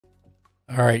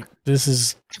All right. This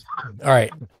is all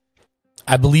right.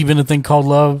 I believe in a thing called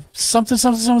love. Something.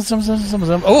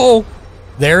 Oh,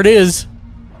 there it is.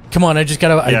 Come on, I just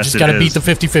gotta beat the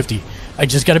 50-50. I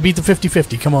just gotta beat the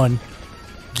 50-50. Come on.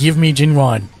 Give me Jing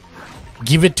Yuan.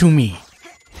 Give it to me.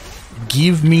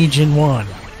 Give me Jing Yuan.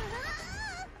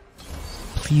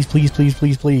 Please, please, please,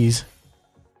 please, please.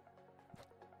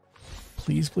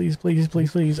 Please, please, please,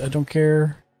 please, please. I don't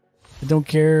care. I don't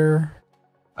care.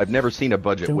 I've never seen a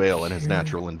budget whale in its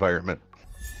natural environment.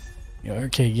 Yeah,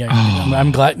 okay, yeah.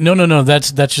 I'm glad. No.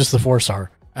 That's just the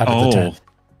 4-star out of the 10.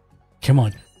 Come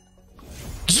on.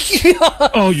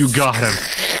 Oh, you got him.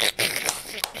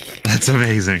 That's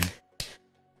amazing.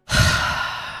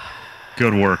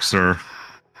 Good work, sir.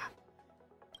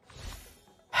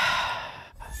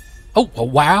 Oh,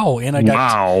 wow. And I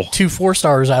got 2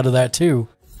 4-stars out of that, too.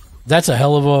 That's a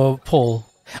hell of a pull.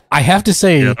 I have to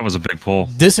say, yeah, that was a big pull.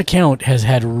 This account has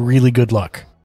had really good luck.